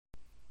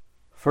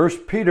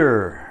First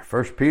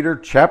Peter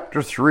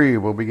chapter 3.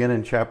 We'll begin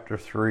in chapter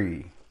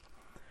 3.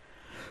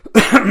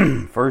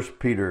 First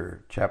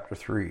Peter chapter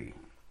 3.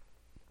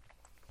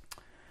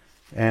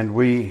 And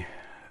we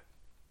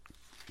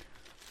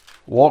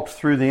walked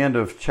through the end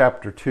of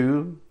chapter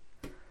 2.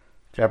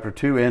 Chapter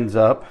 2 ends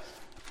up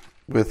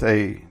with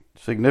a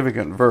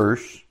significant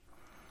verse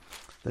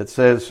that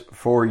says,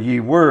 "For ye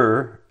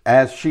were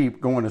as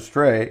sheep going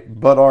astray,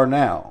 but are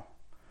now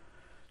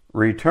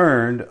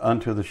returned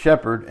unto the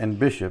shepherd and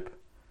bishop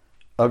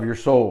of your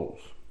souls."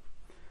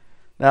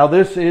 Now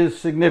this is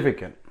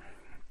significant.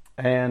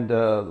 And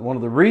one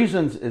of the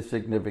reasons it's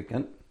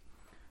significant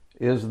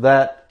is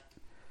that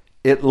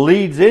it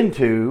leads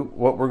into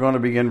what we're going to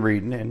begin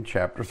reading in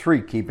chapter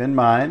 3. Keep in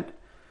mind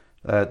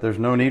that there's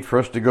no need for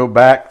us to go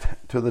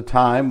back to the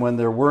time when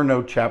there were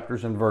no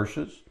chapters and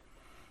verses.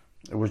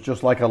 It was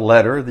just like a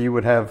letter that you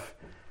would have,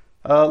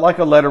 like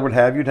a letter would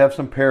have. You'd have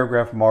some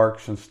paragraph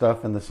marks and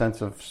stuff in the sense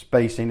of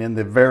spacing in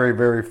the very,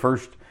 very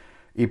first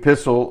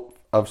epistle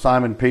of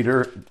Simon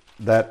Peter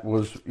that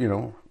was,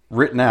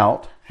 written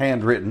out,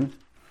 handwritten.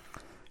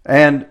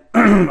 And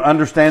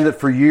understand that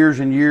for years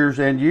and years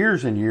and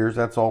years and years,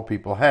 that's all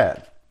people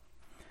had.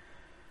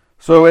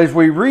 So as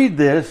we read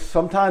this,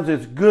 sometimes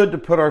it's good to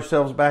put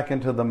ourselves back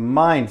into the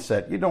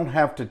mindset. You don't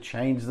have to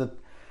change the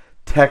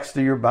text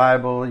of your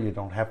Bible. You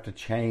don't have to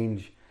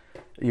change,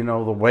 the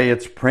way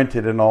it's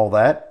printed and all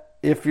that.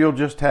 If you'll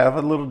just have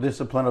a little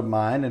discipline of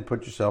mind and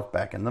put yourself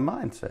back in the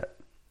mindset.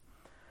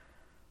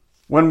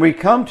 When we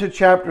come to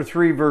chapter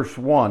 3, verse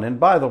 1, and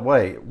by the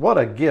way, what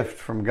a gift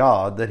from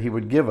God that He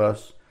would give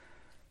us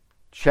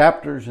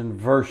chapters and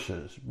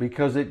verses,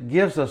 because it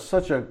gives us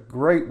such a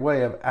great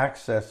way of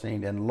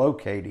accessing and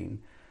locating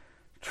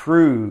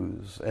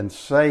truths and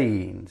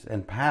sayings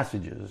and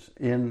passages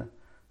in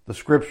the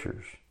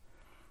scriptures.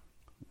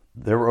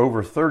 There were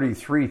over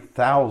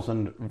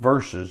 33,000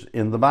 verses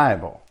in the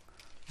Bible.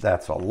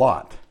 That's a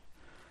lot.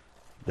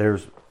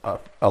 There's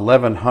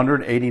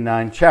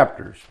 1,189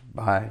 chapters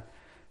by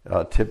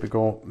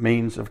typical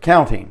means of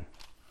counting.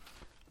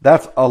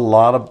 That's a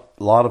lot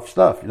of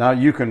stuff. Now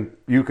you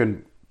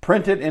can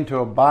print it into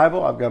a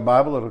Bible. I've got a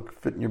Bible that'll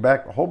fit in your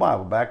back, a whole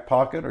Bible, back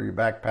pocket or your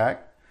backpack.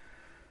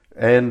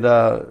 And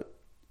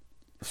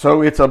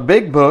so it's a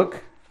big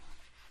book,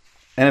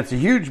 and it's a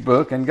huge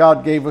book, and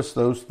God gave us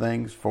those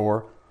things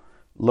for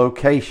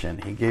location.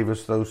 He gave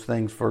us those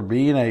things for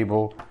being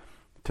able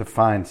to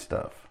find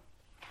stuff.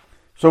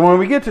 So when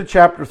we get to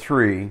chapter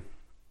 3,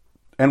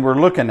 and we're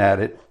looking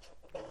at it,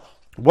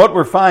 what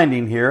we're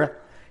finding here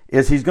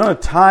is he's going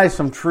to tie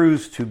some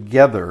truths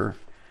together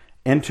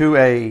into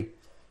a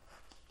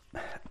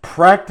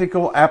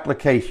practical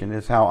application,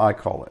 is how I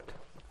call it.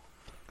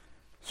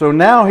 So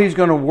now he's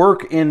going to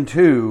work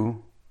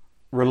into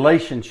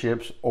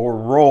relationships or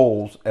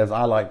roles, as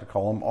I like to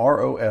call them,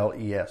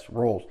 R-O-L-E-S,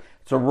 roles.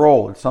 It's a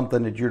role. It's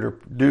something that you're to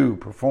do,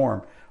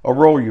 perform, a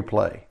role you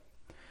play.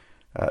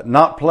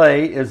 Not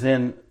play as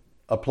in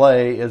a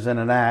play, as in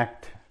an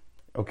act,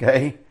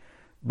 okay?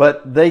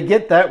 But they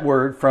get that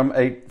word from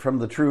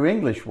the true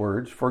English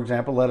words. For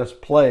example, let us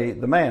play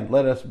the man.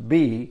 Let us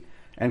be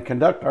and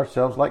conduct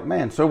ourselves like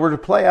man. So we're to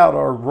play out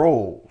our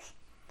roles.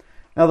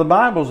 Now the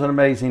Bible's an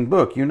amazing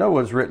book. You know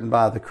it's written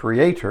by the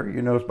Creator.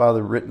 You know it's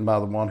written by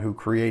the one who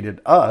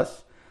created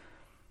us,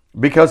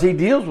 because He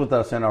deals with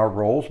us in our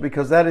roles,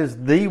 because that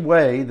is the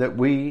way that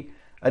we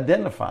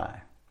identify.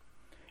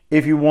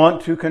 If you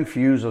want to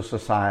confuse a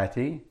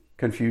society,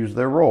 confuse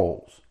their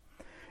roles.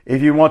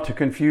 If you want to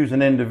confuse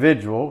an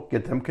individual,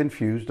 get them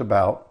confused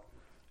about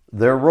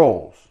their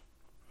roles.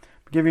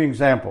 I'll give you an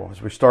example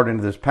as we start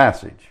into this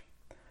passage.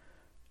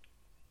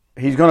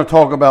 He's going to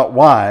talk about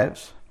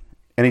wives,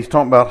 and he's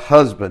talking about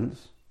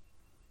husbands,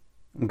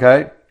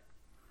 okay?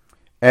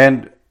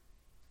 And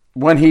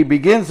when he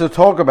begins to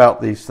talk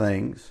about these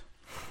things,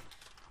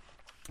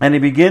 and he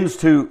begins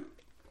to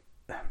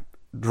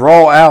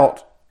draw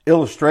out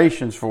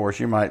illustrations for us,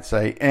 you might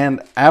say,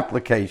 and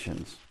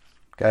applications,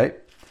 okay?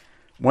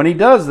 When he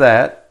does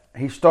that,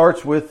 he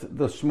starts with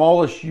the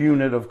smallest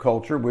unit of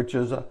culture, which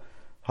is a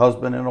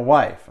husband and a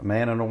wife, a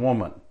man and a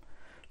woman.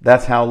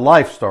 That's how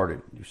life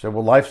started. You said,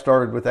 well, life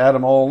started with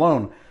Adam all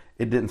alone.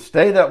 It didn't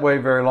stay that way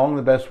very long,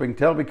 the best we can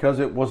tell, because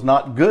it was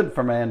not good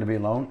for man to be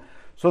alone.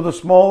 So the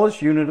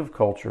smallest unit of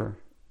culture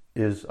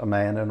is a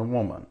man and a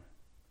woman.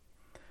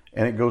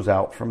 And it goes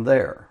out from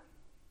there.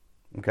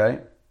 Okay?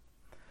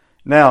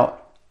 Now,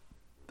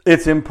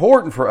 it's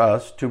important for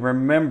us to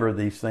remember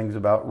these things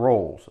about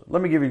roles.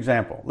 Let me give you an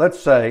example. Let's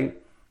say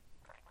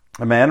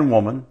a man and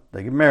woman,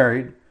 they get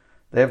married,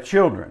 they have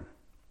children.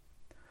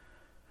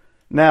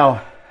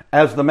 Now,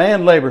 as the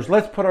man labors,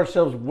 let's put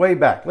ourselves way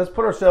back. Let's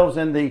put ourselves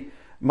in the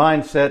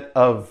mindset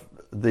of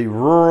the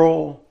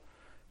rural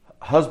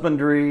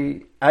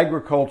husbandry,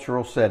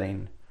 agricultural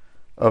setting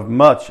of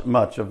much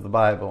of the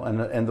Bible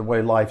and the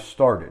way life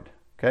started.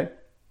 Okay?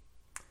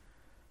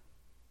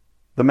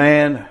 The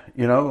man,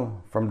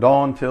 from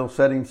dawn till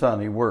setting sun,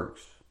 he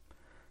works.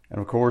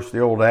 And of course, the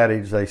old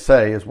adage they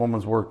say is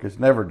woman's work is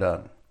never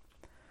done.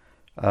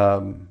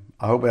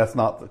 I hope that's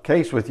not the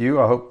case with you.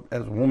 I hope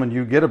as a woman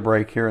you get a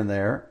break here and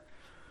there.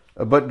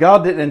 But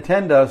God didn't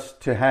intend us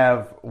to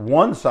have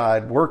one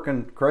side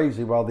working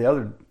crazy while the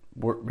other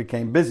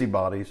became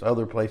busybodies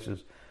other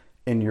places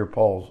in your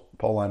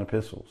Pauline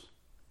epistles.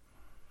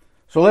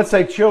 So let's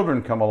say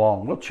children come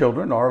along. Well,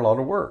 children are a lot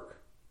of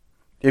work.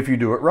 If you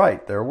do it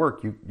right, they're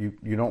work.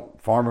 You don't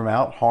farm them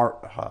out,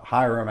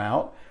 hire them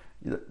out.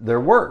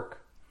 They're work.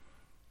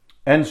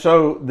 And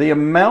so the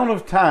amount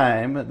of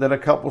time that a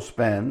couple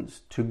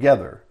spends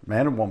together,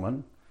 man and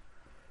woman,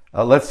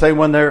 let's say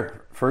when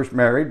they're first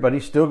married, but he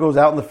still goes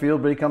out in the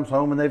field, but he comes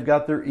home and they've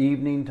got their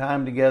evening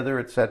time together,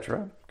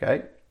 etc.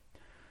 Okay?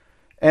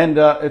 And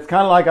it's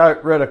kind of like I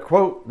read a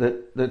quote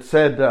that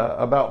said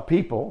about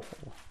people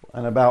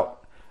and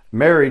about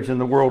marriage in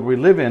the world we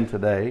live in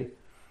today.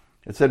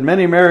 It said,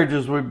 many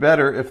marriages would be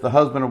better if the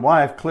husband and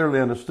wife clearly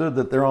understood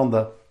that they're on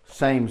the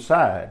same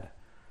side.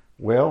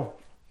 Well,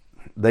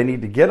 they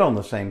need to get on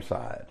the same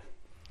side.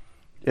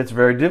 It's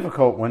very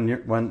difficult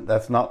when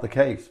that's not the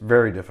case.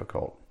 Very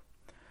difficult.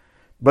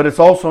 But it's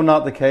also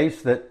not the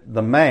case that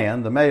the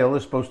male,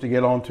 is supposed to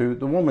get onto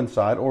the woman's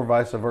side or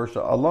vice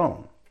versa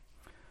alone.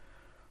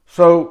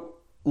 So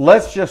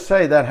let's just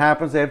say that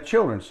happens. They have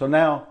children. So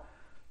now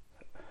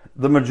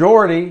the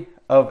majority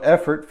of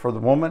effort for the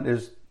woman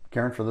is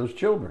caring for those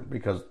children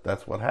because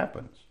that's what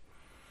happens.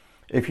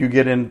 If you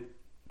get in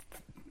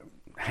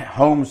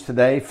homes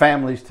today,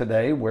 families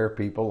today, where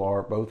people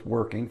are both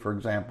working, for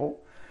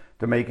example,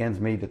 to make ends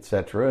meet,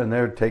 etc., and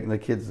they're taking the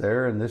kids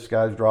there, and this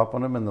guy's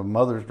dropping them, and the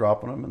mother's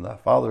dropping them, and the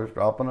father's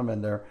dropping them,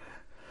 and they're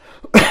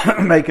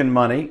making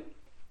money.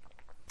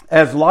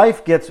 As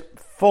life gets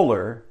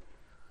fuller,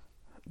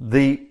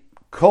 the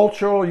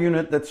cultural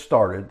unit that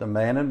started, the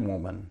man and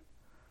woman,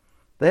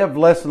 they have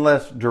less and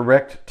less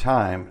direct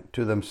time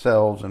to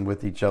themselves and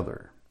with each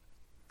other.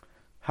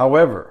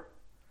 However,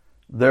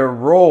 their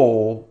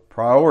role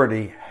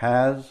priority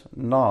has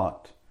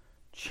not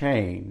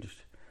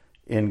changed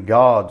in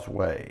God's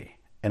way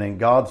and in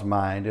God's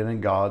mind and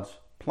in God's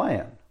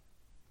plan.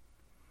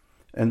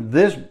 And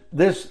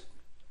this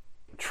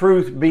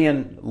truth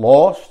being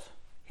lost,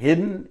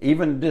 hidden,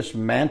 even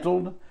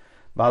dismantled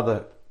by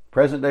the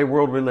present day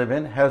world we live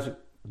in has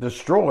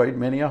destroyed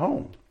many a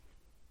home.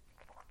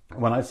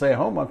 When I say a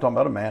home, I'm talking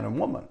about a man and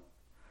woman.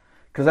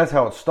 Because that's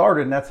how it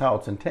started and that's how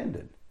it's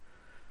intended.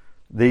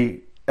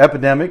 The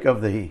epidemic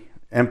of the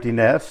empty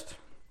nest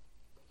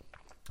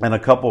and a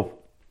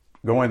couple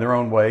going their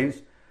own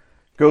ways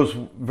goes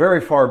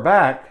very far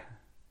back,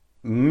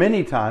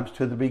 many times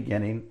to the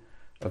beginning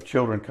of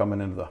children coming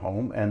into the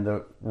home and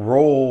the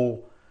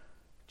roles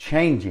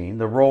change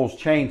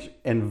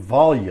in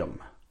volume,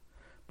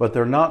 but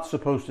they're not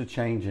supposed to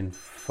change in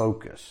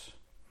focus.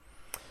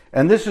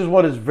 And this is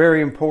what is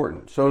very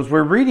important. So as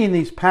we're reading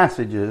these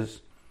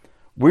passages,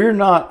 we're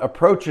not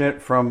approaching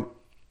it from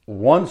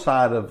one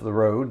side of the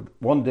road,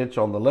 one ditch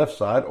on the left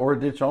side, or a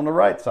ditch on the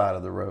right side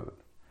of the road.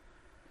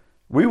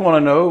 We want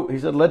to know, he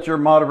said, let your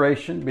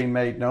moderation be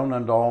made known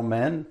unto all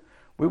men.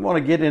 We want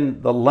to get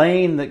in the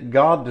lane that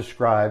God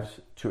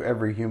describes to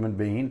every human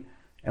being,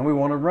 and we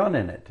want to run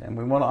in it, and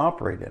we want to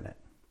operate in it.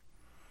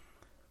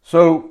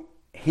 So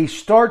he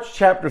starts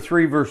chapter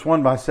 3, verse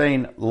 1 by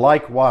saying,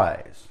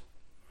 likewise,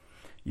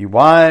 you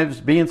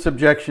wives, be in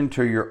subjection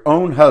to your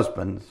own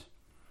husbands,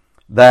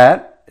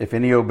 that, if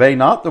any obey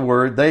not the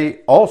word, they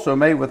also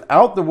may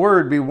without the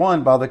word be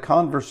won by the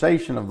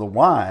conversation of the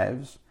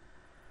wives,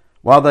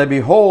 while they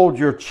behold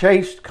your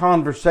chaste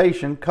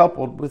conversation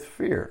coupled with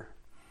fear.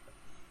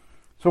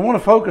 So I want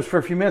to focus for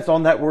a few minutes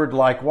on that word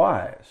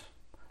likewise.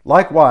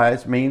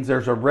 Likewise means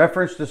there's a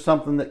reference to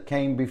something that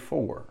came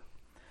before.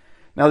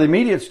 Now the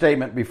immediate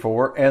statement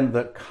before and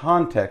the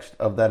context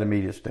of that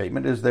immediate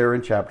statement is there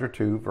in chapter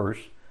 2, verse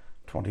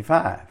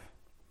 25.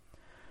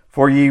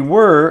 For ye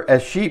were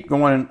as sheep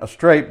going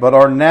astray, but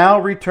are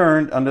now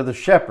returned unto the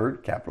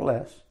shepherd, capital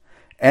S,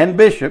 and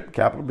bishop,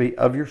 capital B,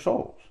 of your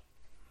souls.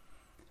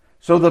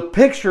 So the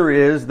picture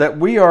is that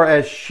we are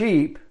as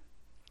sheep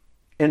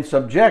in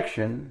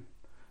subjection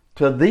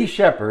to the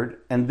shepherd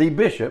and the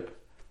bishop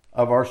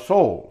of our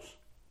souls.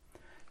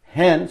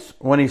 Hence,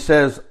 when he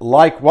says,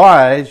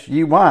 likewise,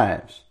 ye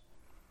wives.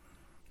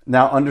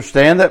 Now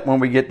understand that when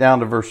we get down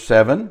to verse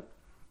 7,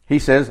 he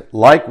says,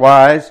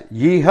 likewise,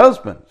 ye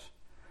husbands.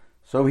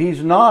 So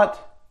he's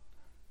not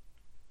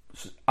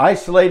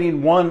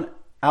isolating one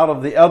out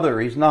of the other.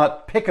 He's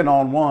not picking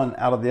on one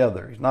out of the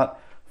other. He's not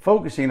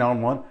focusing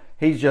on one.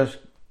 He's just,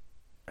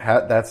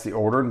 that's the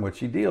order in which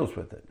he deals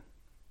with it.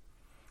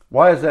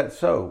 Why is that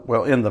so?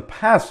 Well, in the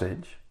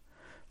passage,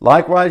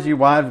 likewise, ye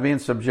wives, be in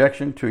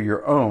subjection to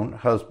your own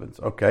husbands.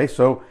 Okay,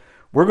 so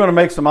we're going to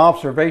make some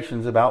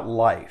observations about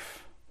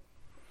life.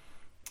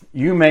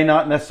 You may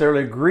not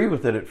necessarily agree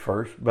with it at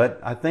first, but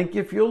I think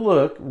if you'll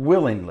look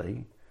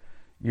willingly,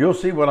 you'll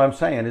see what I'm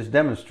saying is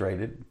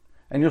demonstrated,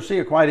 and you'll see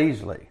it quite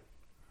easily.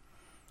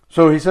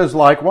 So he says,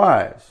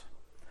 likewise.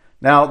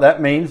 Now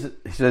that means,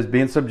 he says,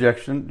 be in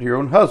subjection to your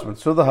own husband.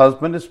 So the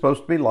husband is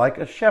supposed to be like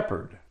a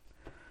shepherd.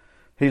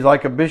 He's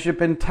like a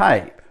bishop in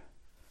type.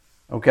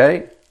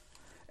 Okay?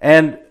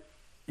 And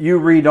you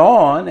read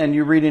on and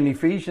you read in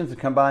Ephesians and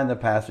combine the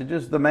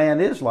passages, the man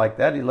is like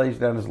that. He lays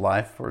down his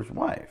life for his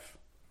wife.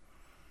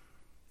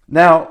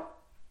 Now,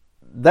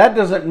 that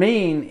doesn't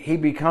mean he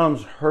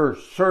becomes her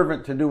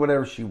servant to do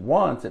whatever she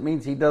wants. It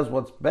means he does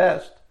what's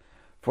best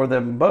for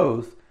them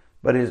both,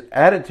 but his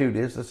attitude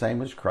is the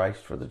same as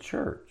Christ for the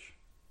church.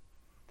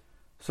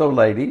 So,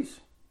 ladies,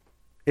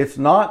 it's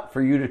not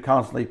for you to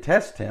constantly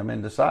test him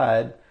and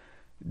decide,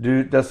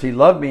 does he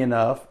love me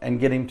enough, and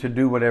get him to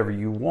do whatever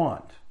you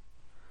want.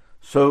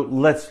 So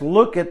let's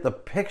look at the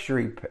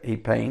picture he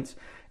paints,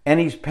 and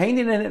he's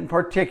painting it in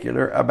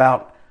particular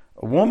about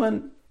a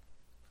woman,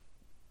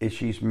 if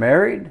she's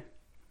married,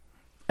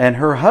 and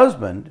her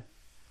husband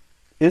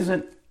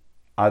isn't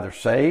either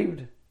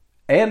saved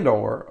and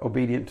or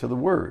obedient to the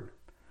word.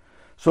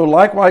 So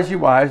likewise, you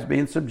wives, be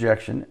in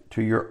subjection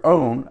to your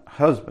own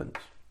husbands.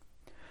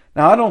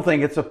 Now, I don't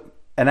think it's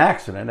an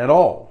accident at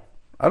all.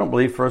 I don't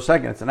believe for a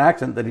second it's an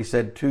accident that he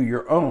said to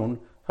your own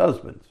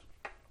husbands.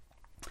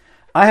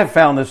 I have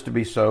found this to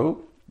be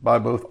so by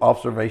both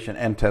observation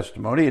and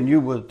testimony, and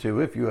you will too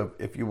if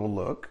you will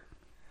look,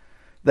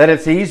 that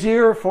it's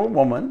easier for a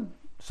woman,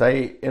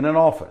 say in an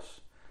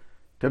office,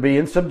 to be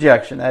in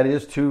subjection, that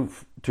is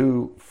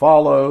to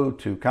follow,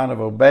 to kind of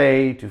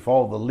obey, to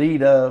follow the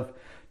lead of,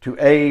 to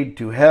aid,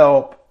 to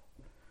help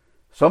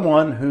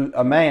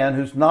a man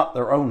who's not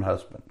their own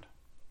husband.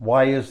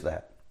 Why is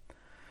that?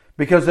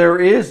 Because there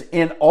is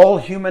in all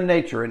human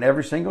nature, in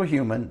every single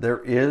human, there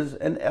is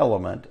an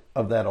element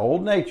of that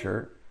old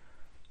nature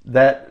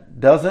that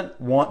doesn't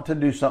want to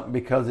do something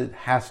because it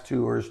has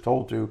to or is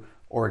told to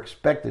or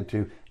expected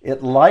to.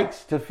 It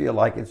likes to feel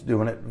like it's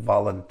doing it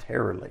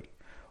voluntarily,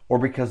 or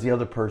because the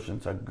other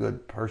person's a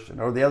good person,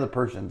 or the other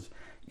person's,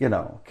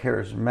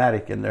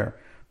 charismatic in their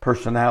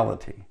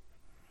personality.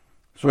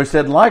 So he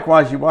said,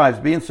 likewise, you wives,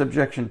 be in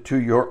subjection to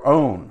your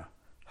own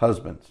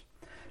husbands.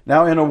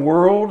 Now, in a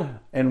world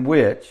in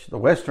which, the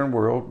Western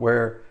world,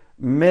 where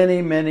many,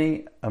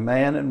 a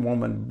man and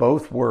woman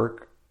both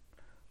work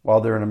while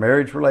they're in a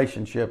marriage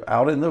relationship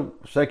out in the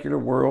secular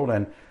world,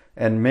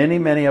 and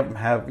many of them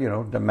have,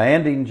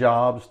 demanding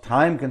jobs,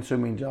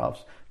 time-consuming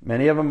jobs.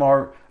 Many of them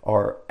are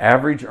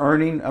average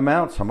earning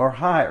amounts, some are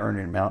high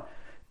earning amount.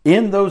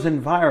 In those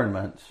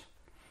environments,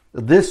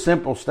 this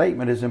simple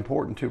statement is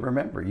important to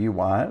remember. You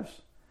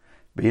wives,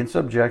 be in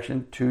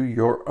subjection to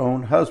your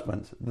own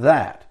husbands.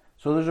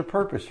 So there's a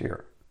purpose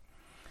here.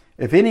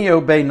 If any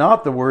obey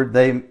not the word,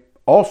 they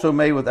also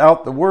may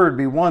without the word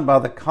be won by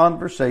the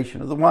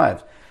conversation of the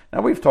wives.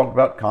 Now, we've talked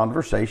about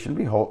conversation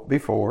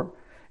before.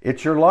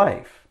 It's your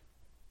life.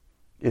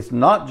 It's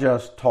not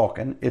just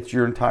talking, it's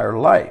your entire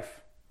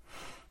life.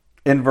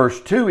 In verse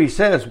 2, he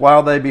says,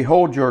 while they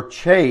behold your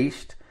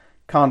chaste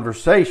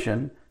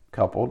conversation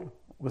coupled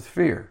with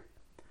fear.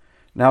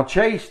 Now,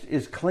 chaste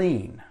is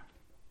clean.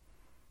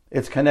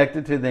 It's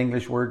connected to the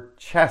English word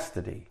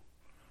chastity.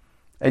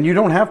 And you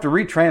don't have to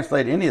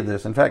retranslate any of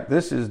this. In fact,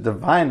 this is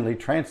divinely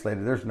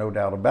translated. There's no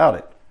doubt about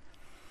it.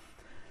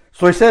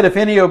 So he said, if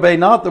any obey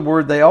not the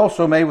word, they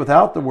also may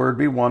without the word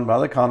be won by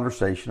the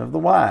conversation of the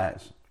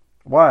wives.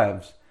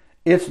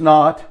 It's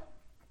not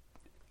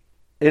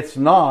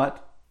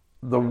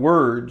the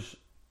words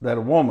that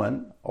a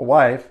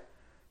wife,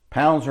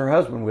 pounds her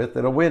husband with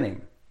that'll win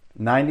him.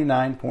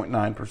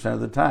 99.9% of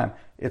the time,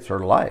 it's her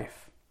life.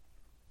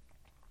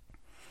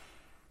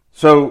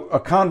 So a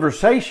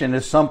conversation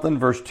is something,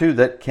 verse 2,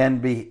 that can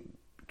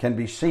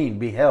be seen,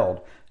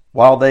 beheld,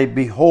 while they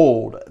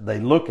behold, they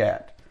look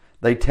at,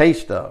 they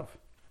taste of.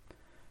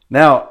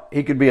 Now,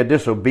 he could be a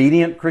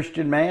disobedient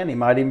Christian man. He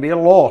might even be a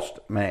lost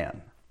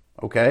man.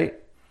 Okay?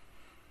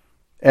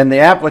 And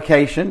the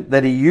application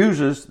that he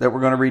uses, that we're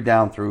going to read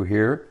down through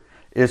here,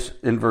 is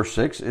in verse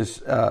 6,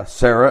 is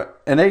Sarah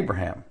and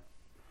Abraham.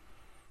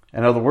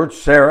 In other words,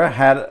 Sarah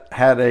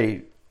had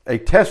a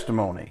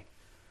testimony.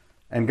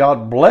 And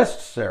God blessed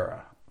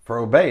Sarah for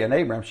obeying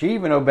Abraham. She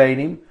even obeyed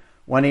him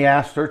when he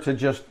asked her to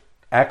just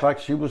act like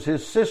she was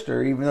his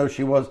sister, even though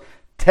she was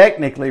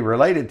technically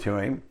related to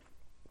him.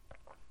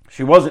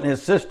 She wasn't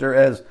his sister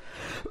as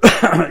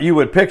you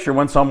would picture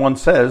when someone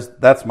says,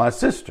 that's my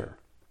sister.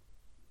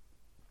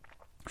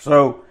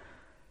 So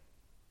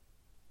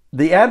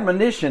the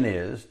admonition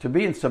is to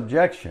be in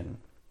subjection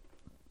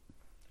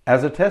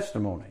as a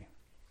testimony.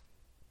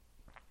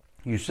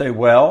 You say,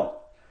 well,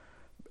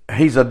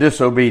 he's a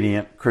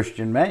disobedient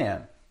Christian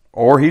man,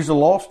 or he's a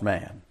lost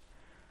man.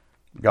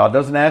 God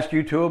doesn't ask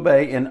you to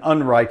obey in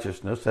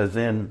unrighteousness, as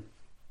in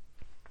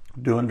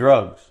doing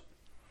drugs,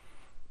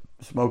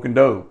 smoking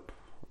dope,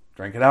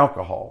 drinking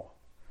alcohol,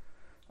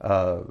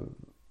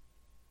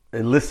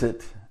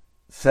 illicit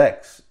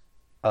sex,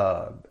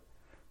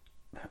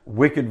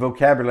 wicked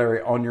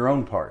vocabulary on your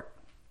own part.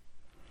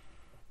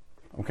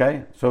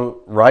 Okay?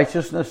 So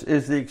righteousness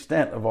is the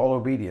extent of all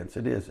obedience.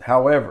 It is.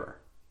 However,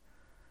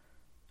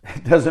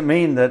 it doesn't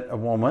mean that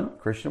a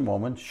Christian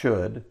woman,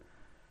 should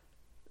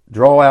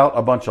draw out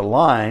a bunch of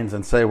lines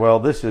and say, well,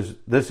 this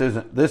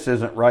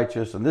isn't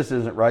righteous and this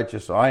isn't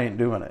righteous, so I ain't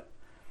doing it.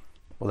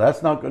 Well,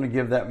 that's not going to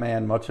give that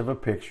man much of a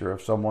picture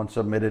of someone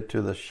submitted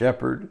to the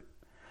shepherd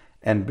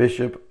and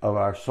bishop of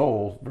our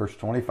souls, verse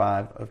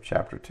 25 of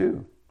chapter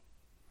 2.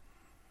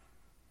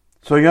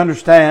 So you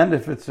understand,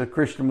 if it's a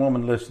Christian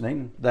woman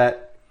listening,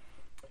 that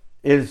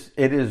it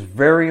is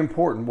very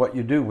important what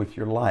you do with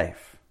your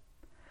life.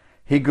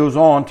 He goes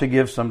on to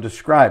give some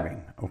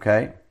describing,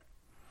 okay?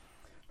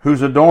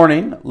 Whose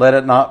adorning, let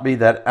it not be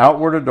that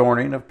outward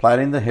adorning of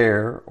plaiting the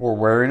hair, or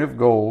wearing of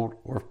gold,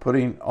 or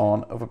putting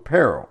on of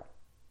apparel.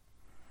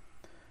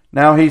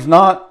 Now, he's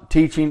not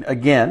teaching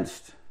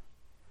against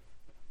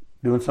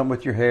doing something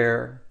with your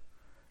hair,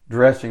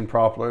 dressing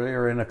properly,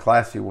 or in a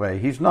classy way.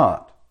 He's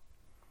not.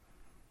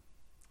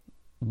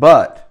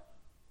 But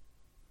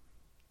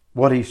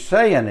what he's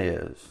saying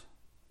is,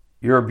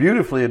 you're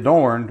beautifully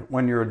adorned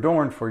when you're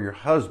adorned for your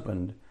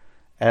husband,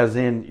 as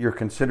in you're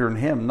considering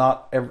him,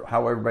 not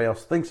how everybody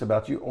else thinks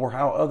about you or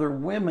how other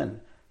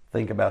women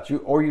think about you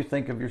or you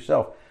think of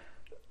yourself.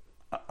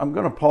 I'm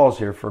going to pause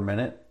here for a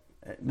minute.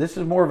 This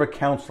is more of a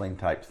counseling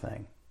type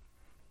thing.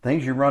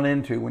 Things you run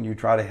into when you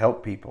try to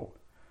help people.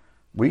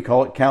 We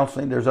call it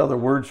counseling. There's other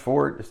words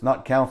for it. It's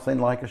not counseling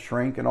like a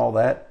shrink and all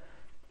that.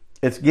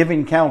 It's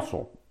giving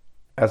counsel,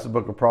 as the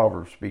book of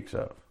Proverbs speaks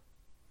of.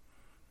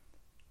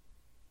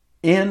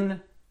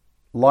 In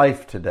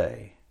life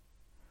today,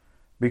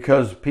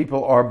 because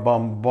people are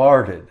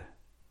bombarded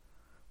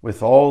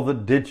with all the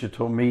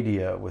digital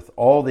media, with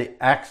all the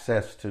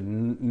access to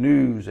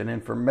news and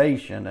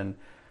information and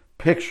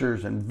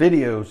pictures and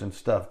videos and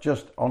stuff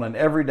just on an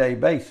everyday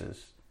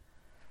basis,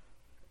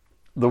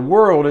 the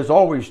world is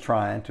always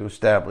trying to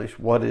establish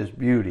what is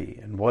beauty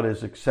and what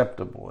is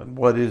acceptable and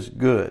what is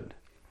good.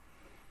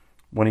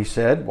 When he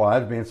said,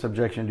 wives, be in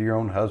subjection to your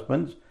own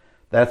husbands,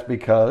 that's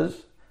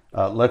because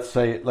let's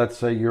say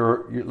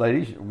you're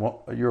ladies,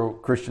 you're a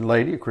Christian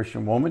lady, a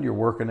Christian woman, you're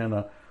working in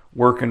a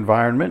work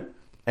environment,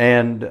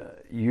 and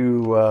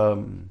you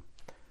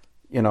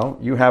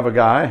have a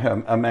guy,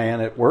 a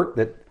man at work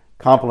that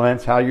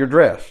compliments how you're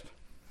dressed,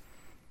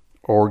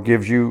 or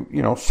gives you,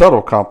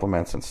 subtle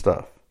compliments and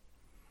stuff.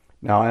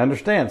 Now, I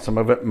understand some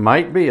of it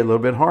might be a little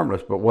bit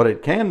harmless, but what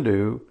it can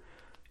do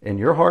in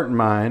your heart and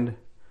mind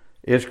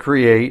is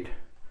create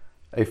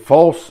a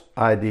false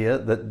idea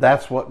that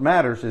that's what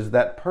matters, is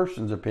that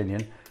person's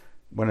opinion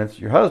when it's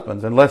your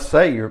husband's. And let's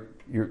say you're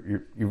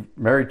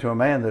married to a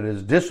man that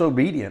is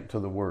disobedient to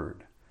the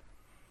word.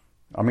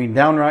 I mean,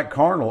 downright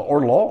carnal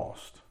or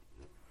lost.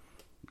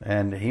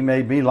 And he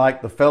may be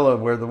like the fellow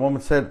where the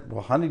woman said,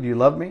 well, honey, do you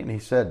love me? And he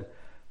said,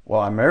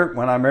 well,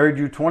 when I married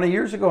you 20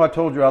 years ago, I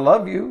told you I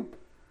love you.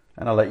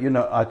 And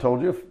I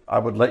told you I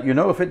would let you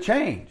know if it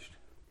changed.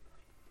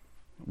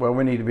 Well,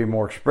 we need to be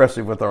more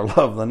expressive with our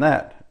love than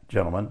that,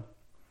 gentlemen.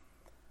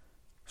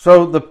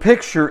 So the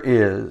picture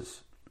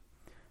is,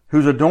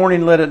 whose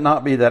adorning let it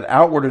not be that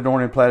outward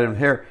adorning plaited of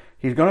hair.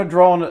 He's going to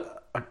draw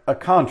a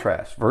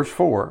contrast. Verse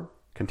 4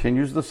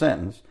 continues the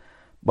sentence.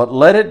 But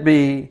let it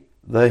be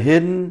the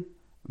hidden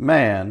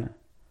man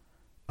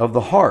of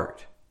the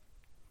heart,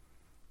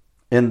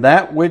 in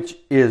that which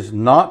is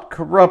not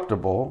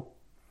corruptible,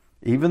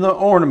 even the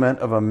ornament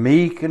of a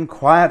meek and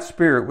quiet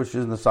spirit, which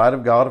is in the sight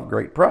of God of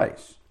great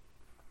price.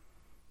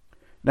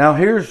 Now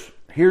here's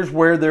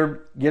where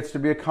there gets to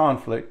be a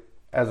conflict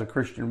as a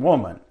Christian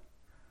woman.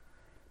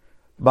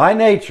 By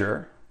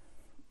nature,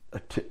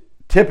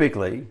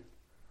 typically,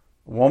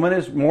 a woman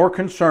is more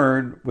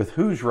concerned with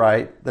who's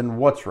right than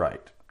what's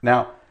right.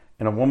 Now,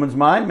 in a woman's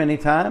mind, many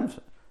times,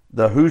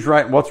 the who's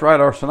right and what's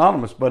right are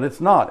synonymous, but it's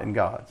not in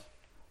God's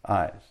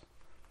eyes.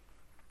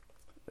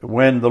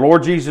 When the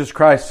Lord Jesus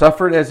Christ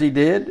suffered as he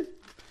did,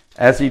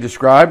 as he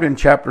described in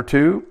chapter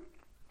 2,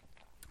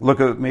 look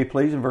at me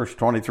please in verse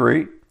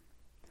 23,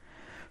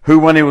 who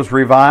when he was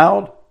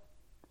reviled,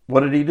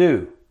 what did he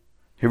do?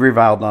 He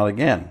reviled not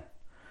again.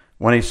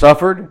 When he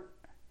suffered,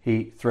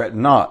 he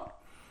threatened not,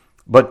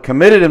 but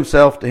committed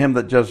himself to him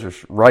that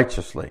judges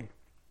righteously.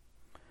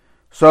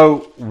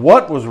 So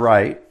what was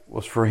right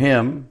was for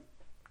him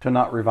to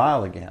not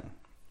revile again.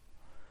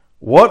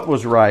 What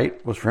was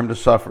right was for him to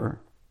suffer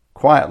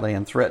quietly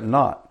and threaten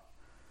not.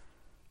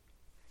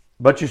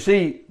 But you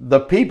see, the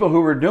people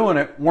who were doing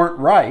it weren't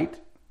right.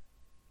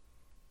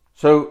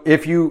 So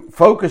if you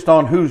focused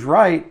on who's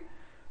right,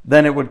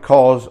 then it would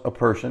cause a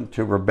person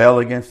to rebel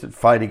against it,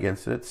 fight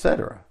against it,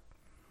 etc.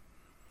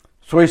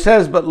 So he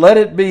says, but let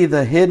it be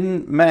the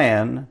hidden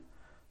man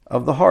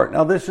of the heart.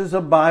 Now this is a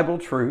Bible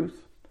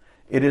truth.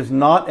 It is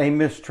not a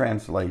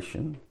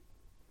mistranslation.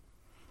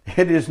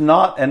 It is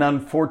not an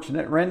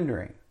unfortunate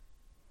rendering.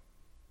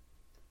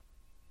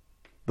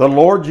 The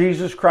Lord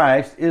Jesus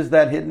Christ is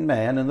that hidden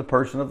man in the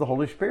person of the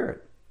Holy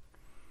Spirit.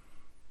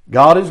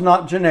 God is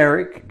not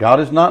generic. God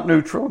is not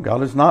neutral.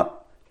 God is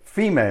not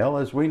female,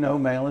 as we know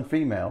male and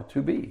female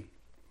to be.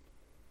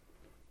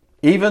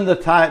 Even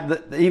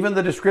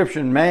the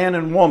description man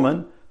and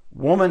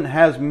woman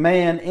has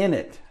man in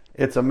it.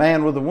 It's a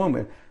man with a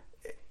woman.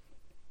 It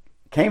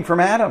came from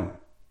Adam.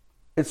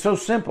 It's so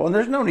simple, and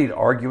there's no need to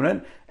argue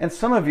it. And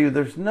some of you,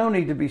 there's no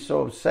need to be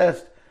so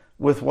obsessed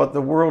with what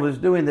the world is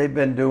doing. They've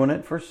been doing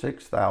it for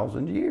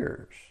 6,000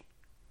 years.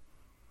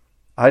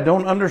 I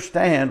don't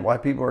understand why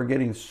people are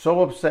getting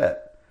so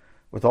upset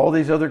with all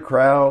these other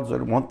crowds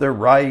that want their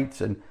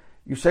rights. And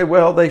you say,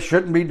 well, they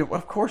shouldn't be.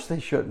 Of course they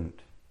shouldn't.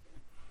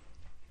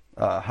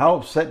 How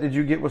upset did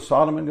you get with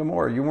Sodom and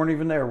Gomorrah? You weren't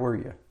even there, were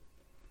you?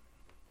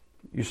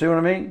 You see what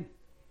I mean?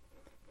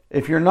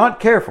 If you're not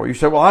careful, you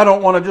say, well, I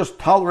don't want to just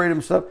tolerate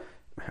them stuff.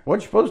 What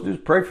you're supposed to do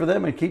is pray for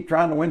them and keep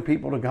trying to win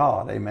people to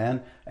God.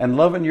 Amen. And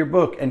loving your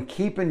book and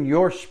keeping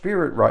your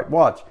spirit right.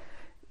 Watch.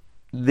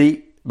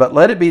 But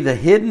let it be the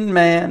hidden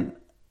man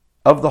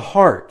of the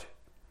heart.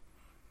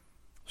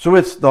 So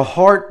it's the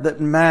heart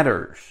that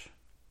matters.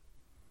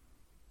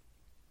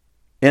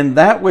 In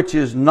that which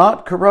is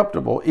not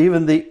corruptible,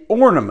 even the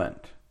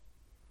ornament.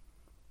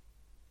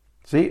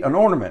 See, an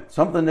ornament,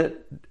 something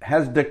that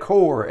has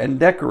decor and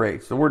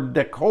decorates. The word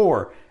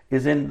decor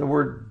is in the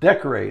word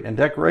decorate and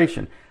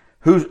decoration.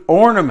 Whose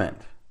ornament,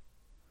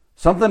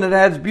 something that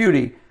adds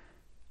beauty,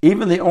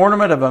 even the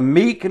ornament of a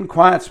meek and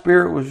quiet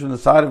spirit was in the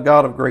sight of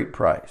God of great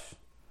price.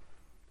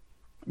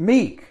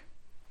 Meek,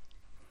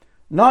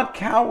 not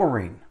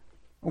cowering.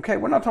 Okay,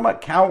 we're not talking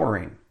about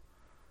cowering.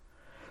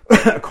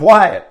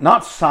 Quiet,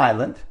 not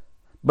silent,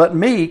 but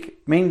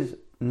meek means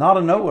not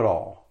a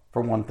know-it-all,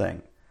 for one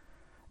thing.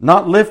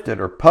 Not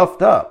lifted or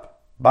puffed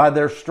up by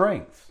their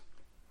strength.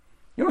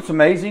 You know what's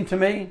amazing to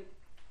me?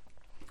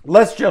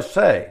 Let's just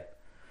say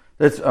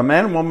that a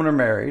man and woman are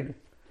married,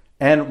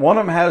 and one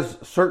of them has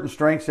certain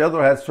strengths, the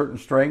other has certain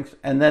strengths,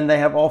 and then they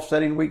have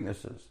offsetting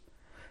weaknesses.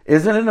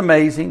 Isn't it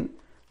amazing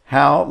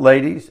how,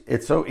 ladies,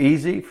 it's so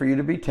easy for you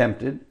to be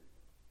tempted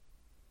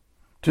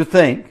to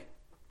think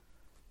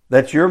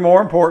that you're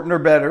more important or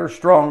better,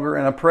 stronger,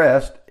 and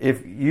oppressed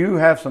if you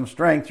have some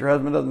strengths your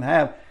husband doesn't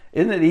have?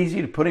 Isn't it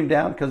easy to put him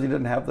down because he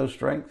doesn't have those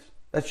strengths?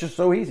 That's just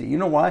so easy. You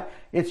know why?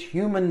 It's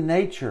human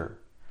nature.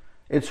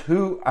 It's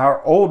who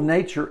our old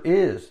nature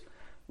is.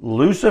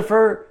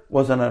 Lucifer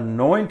was an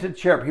anointed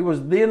cherub. He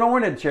was the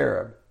anointed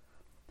cherub.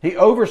 He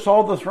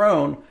oversaw the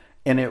throne,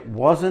 and it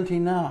wasn't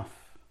enough.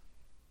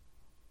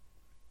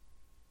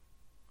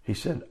 He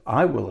said,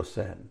 I will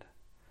ascend.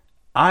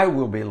 I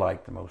will be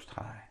like the Most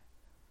High.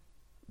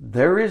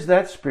 There is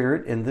that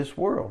spirit in this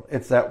world.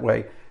 It's that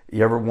way.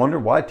 You ever wonder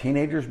why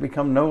teenagers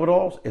become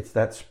know-it-alls? It's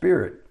that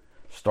spirit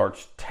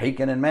starts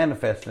taking and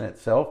manifesting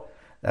itself.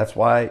 That's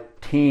why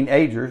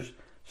teenagers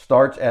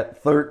starts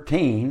at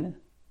 13,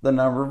 the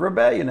number of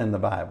rebellion in the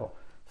Bible.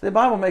 See, the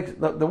Bible makes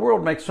the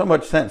world makes so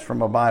much sense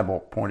from a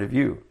Bible point of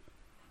view.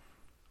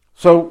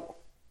 So,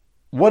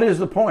 what is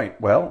the point?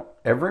 Well,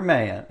 every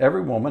man,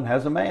 every woman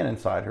has a man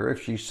inside her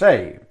if she's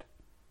saved.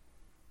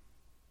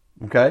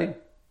 Okay?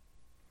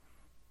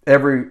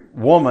 Every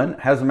woman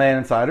has a man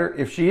inside her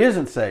if she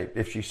isn't saved.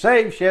 If she's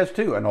saved, she has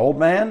two, an old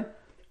man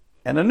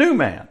and a new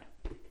man.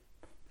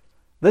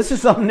 This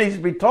is something that needs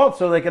to be taught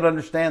so they can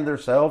understand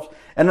themselves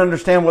and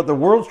understand what the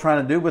world's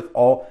trying to do with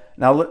all.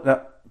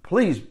 Now,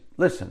 please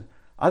listen.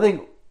 I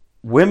think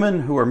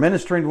women who are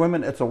ministering to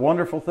women, it's a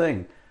wonderful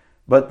thing.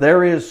 But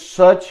there is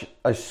such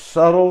a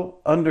subtle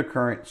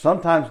undercurrent,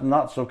 sometimes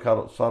not so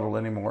subtle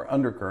anymore,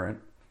 undercurrent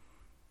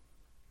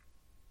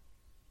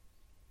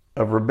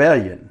of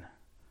rebellion,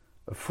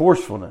 of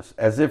forcefulness,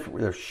 as if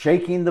they're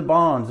shaking the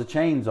bonds, the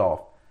chains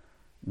off.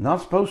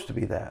 Not supposed to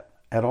be that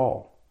at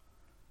all.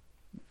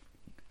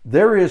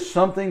 There is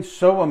something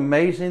so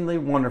amazingly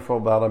wonderful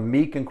about a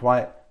meek and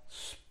quiet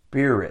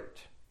spirit.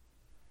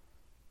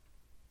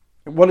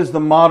 What is the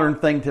modern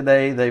thing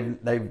today?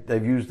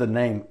 They've used the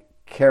name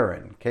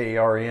Karen,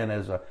 K-A-R-N,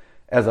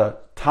 as a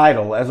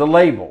title, as a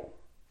label.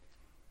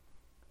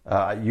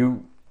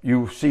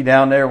 You see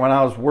down there when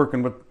I was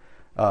working with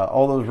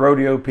all those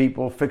rodeo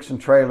people fixing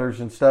trailers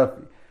and stuff,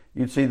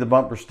 you'd see the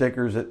bumper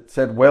stickers that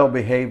said,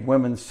 well-behaved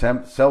women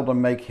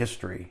seldom make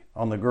history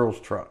on the girls'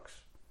 trucks.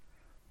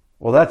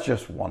 Well, that's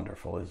just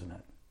wonderful, isn't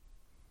it?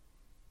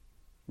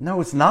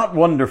 No, it's not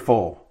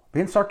wonderful.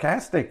 Being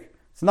sarcastic.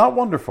 It's not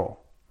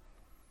wonderful.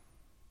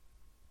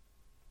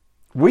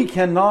 We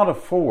cannot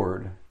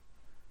afford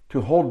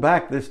to hold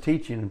back this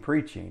teaching and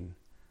preaching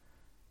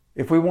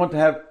if we want to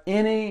have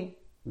any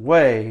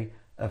way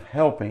of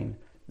helping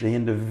the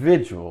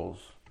individuals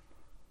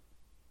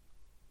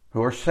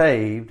who are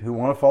saved, who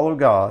want to follow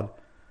God,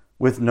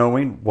 with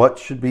knowing what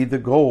should be the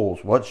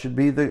goals, what should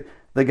be the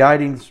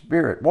guiding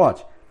spirit.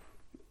 Watch.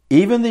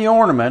 Even the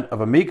ornament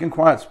of a meek and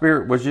quiet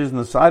spirit, which is in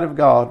the sight of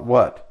God,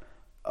 what?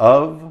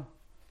 Of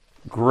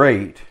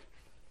great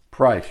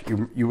price.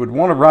 You would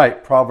want to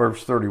write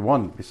Proverbs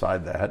 31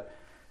 beside that.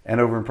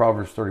 And over in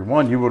Proverbs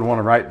 31, you would want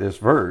to write this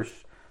verse,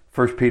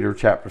 1 Peter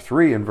chapter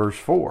 3 and verse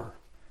 4.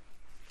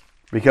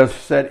 Because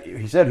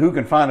he said, who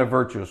can find a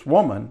virtuous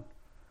woman?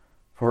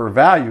 For her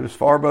value is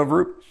far above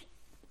rubies.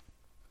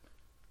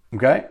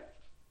 Okay?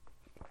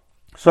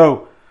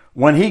 So,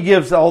 when he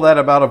gives all that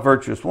about a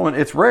virtuous woman,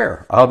 it's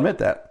rare. I'll admit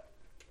that.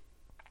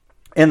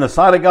 In the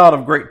sight of God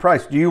of great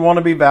price. Do you want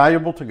to be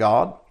valuable to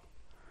God?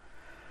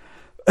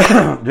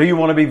 Do you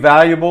want to be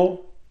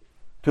valuable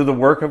to the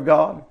work of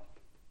God?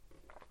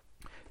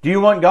 Do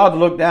you want God to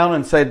look down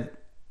and say,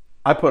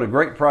 I put a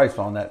great price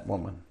on that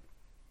woman?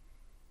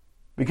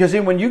 Because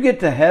when you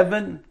get to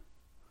heaven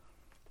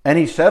and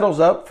he settles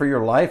up for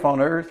your life on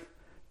earth,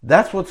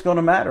 That's what's going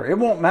to matter. It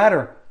won't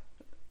matter.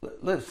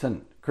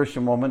 Listen,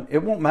 Christian woman,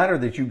 it won't matter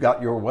that you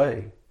got your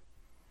way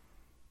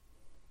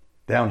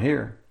down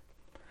here.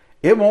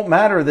 It won't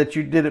matter that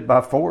you did it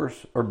by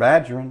force or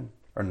badgering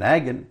or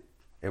nagging.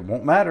 It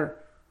won't matter.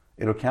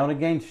 It'll count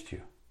against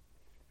you.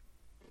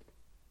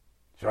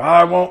 So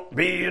I won't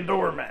be a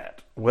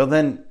doormat. Well,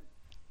 then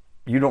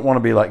you don't want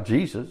to be like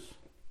Jesus.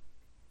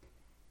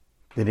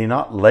 Did he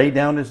not lay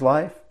down his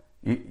life?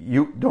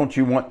 Don't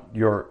you want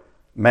your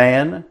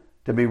man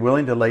to be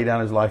willing to lay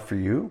down his life for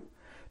you?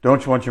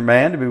 Don't you want your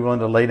man to be willing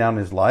to lay down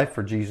his life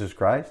for Jesus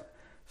Christ?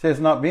 See, it's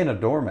not being a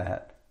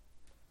doormat.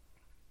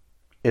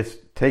 It's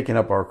taking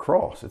up our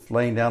cross. It's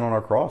laying down on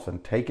our cross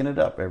and taking it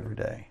up every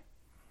day.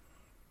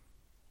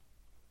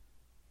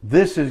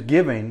 This is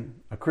giving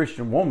a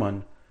Christian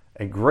woman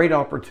a great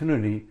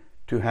opportunity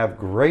to have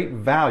great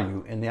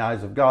value in the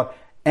eyes of God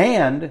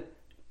and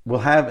will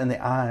have in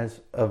the eyes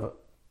of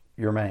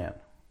your man.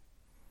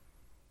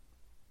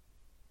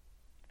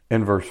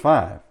 In verse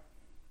 5,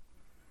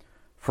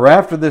 for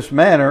after this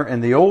manner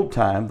in the old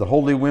time, the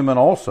holy women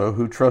also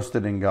who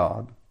trusted in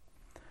God.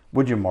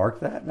 Would you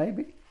mark that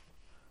maybe?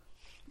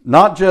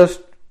 Not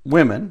just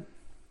women,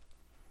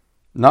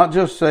 not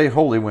just say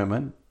holy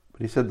women,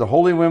 but he said the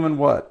holy women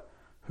what?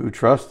 Who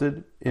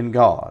trusted in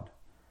God.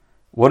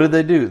 What did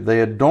they do? They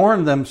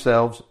adorned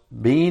themselves,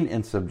 being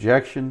in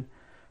subjection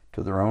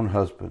to their own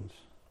husbands.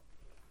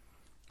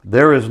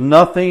 There is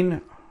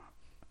nothing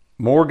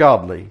more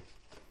godly,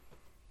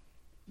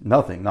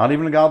 nothing, not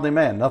even a godly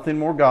man, nothing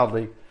more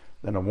godly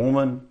than a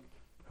woman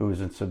who is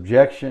in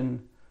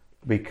subjection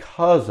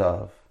because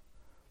of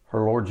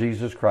her Lord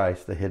Jesus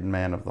Christ, the hidden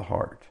man of the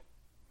heart.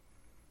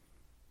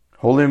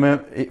 Holy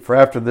men, for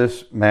after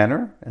this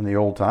manner, in the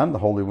old time, the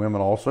holy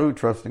women also who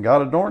trust in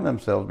God adorn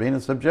themselves, being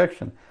in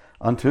subjection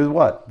unto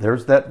what?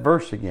 There's that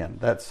verse again,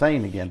 that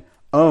saying again,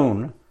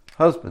 own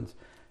husbands.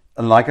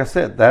 And like I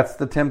said, that's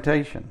the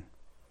temptation.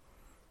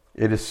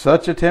 It is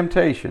such a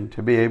temptation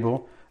to be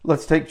able,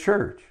 let's take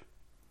church.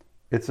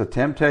 It's a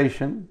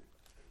temptation,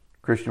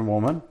 Christian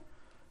woman,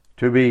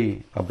 to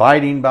be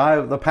abiding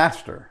by the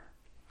pastor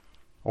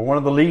or one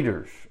of the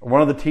leaders or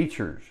one of the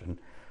teachers and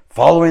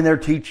following their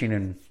teaching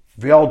and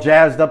be all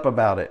jazzed up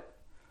about it,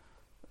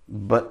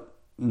 but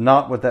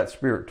not with that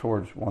spirit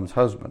towards one's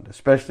husband,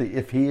 especially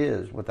if he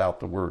is without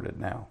the word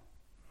now.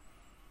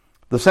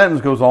 The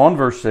sentence goes on,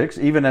 verse 6,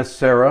 even as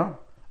Sarah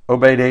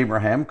obeyed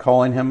Abraham,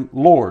 calling him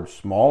Lord,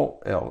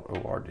 small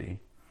L-O-R-D.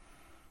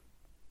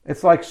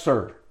 It's like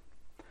sir.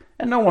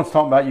 And no one's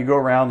talking about you go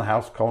around the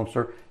house calling him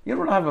sir. You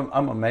know what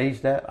I'm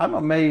amazed at? I'm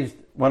amazed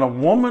when a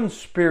woman's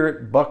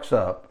spirit bucks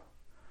up,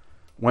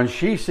 when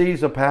she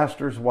sees a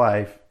pastor's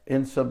wife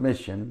in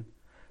submission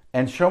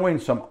and showing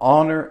some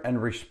honor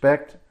and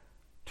respect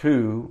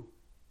to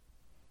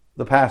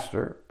the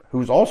pastor,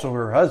 who's also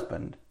her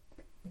husband.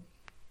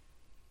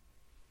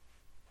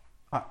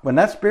 When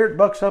that spirit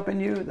bucks up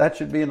in you, that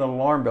should be an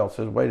alarm bell that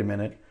says, wait a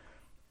minute,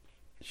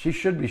 she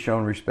should be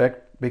shown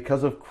respect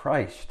because of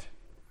Christ,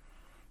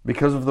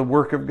 because of the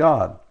work of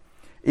God.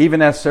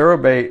 Even as Sarah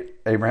obeyed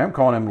Abraham,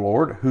 calling him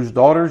Lord, whose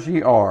daughters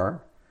ye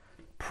are,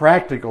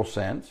 practical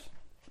sense,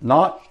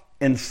 not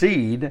in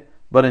seed,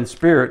 but in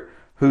spirit,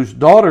 whose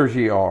daughters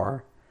ye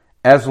are,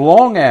 as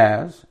long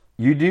as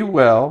you do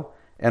well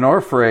and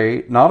are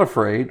not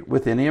afraid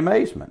with any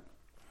amazement.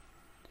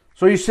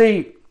 So you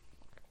see,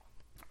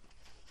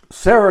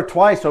 Sarah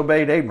twice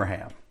obeyed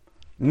Abraham,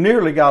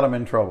 nearly got her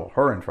in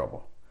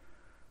trouble.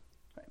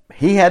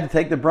 He had to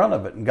take the brunt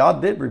of it, and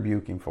God did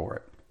rebuke him for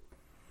it.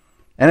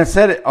 And it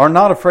said, are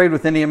not afraid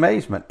with any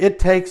amazement. It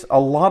takes a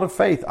lot of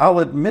faith. I'll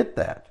admit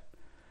that.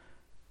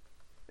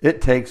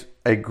 It takes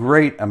a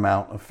great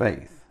amount of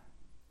faith.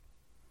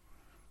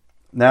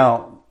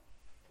 Now,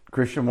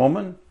 Christian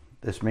woman,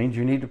 this means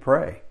you need to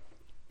pray.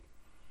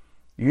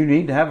 You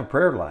need to have a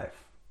prayer life.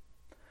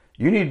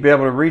 You need to be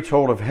able to reach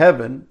hold of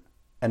heaven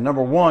and,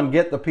 number one,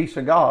 get the peace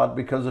of God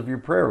because of your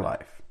prayer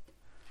life.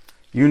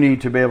 You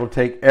need to be able to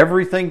take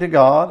everything to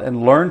God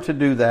and learn to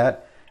do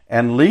that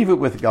and leave it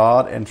with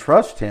God and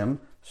trust Him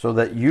so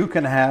that you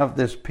can have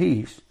this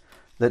peace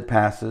that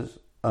passes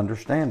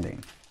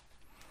understanding.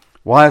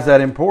 Why is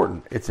that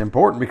important? It's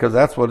important because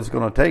that's what it's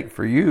going to take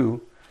for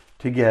you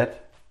to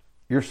get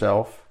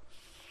yourself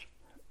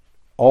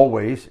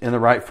always in the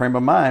right frame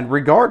of mind,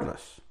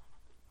 regardless.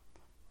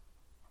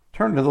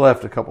 Turn to the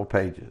left a couple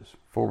pages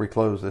before we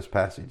close this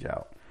passage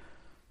out.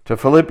 To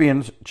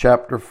Philippians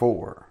chapter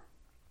 4.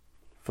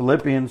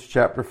 Philippians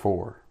chapter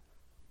 4.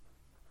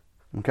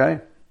 Okay?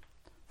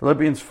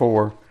 Philippians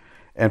 4,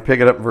 and pick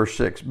it up in verse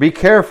 6. Be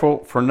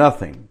careful for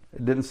nothing.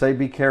 It didn't say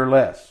be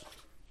careless.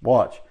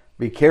 Watch.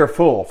 Be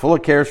careful, full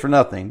of cares for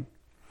nothing.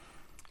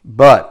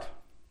 But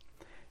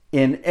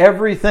in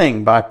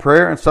everything, by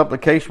prayer and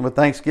supplication with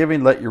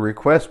thanksgiving, let your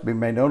requests be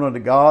made known unto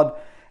God,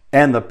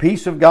 and the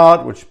peace of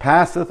God, which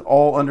passeth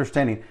all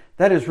understanding.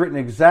 That is written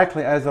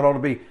exactly as it ought to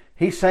be.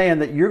 He's saying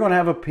that you're going to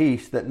have a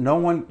peace that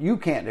you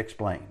can't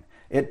explain.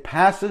 It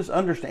passes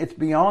understanding. It's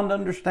beyond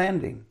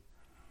understanding.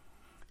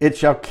 It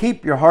shall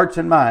keep your hearts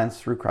and minds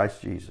through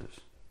Christ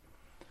Jesus.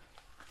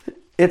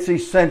 It's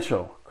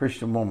essential,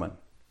 Christian woman,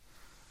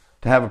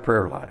 to have a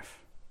prayer life.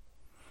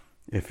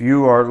 If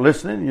you are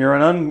listening, you're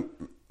an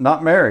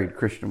not married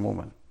Christian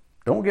woman.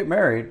 Don't get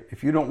married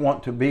if you don't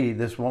want to be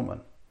this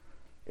woman.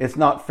 It's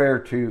not fair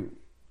to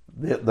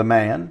the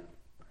man.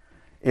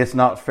 It's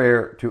not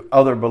fair to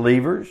other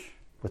believers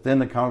within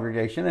the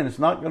congregation, and it's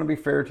not going to be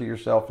fair to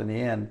yourself in the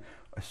end,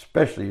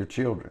 especially your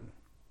children.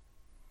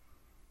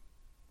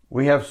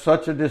 We have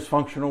such a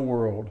dysfunctional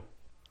world.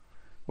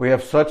 We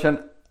have such an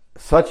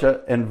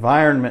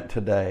environment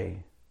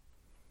today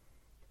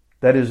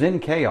that is in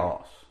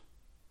chaos.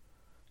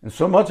 And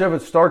so much of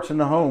it starts in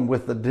the home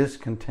with the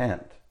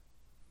discontent.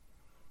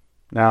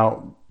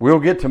 Now, we'll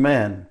get to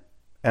men,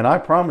 and I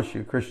promise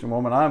you, Christian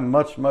woman, I'm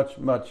much, much,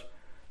 much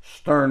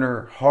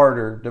sterner,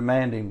 harder,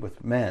 demanding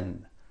with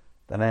men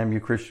than I am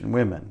you Christian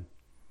women.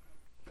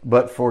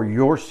 But for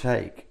your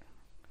sake,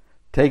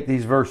 take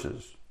these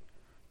verses,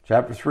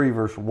 chapter 3,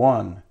 verse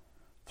 1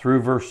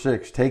 through verse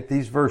 6. Take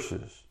these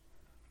verses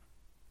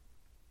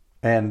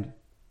and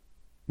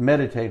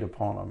meditate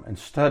upon them and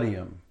study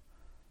them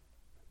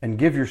and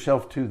give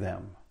yourself to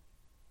them.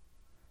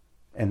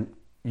 And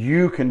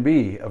you can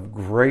be of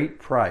great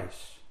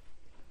price,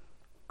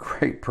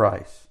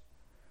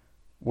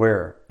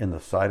 where in the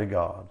sight of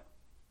God,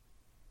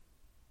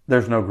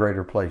 there's no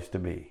greater place to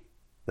be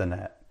than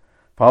that.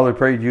 Father, I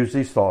pray you use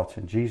these thoughts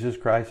in Jesus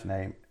Christ's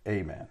name.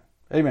 Amen.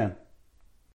 Amen.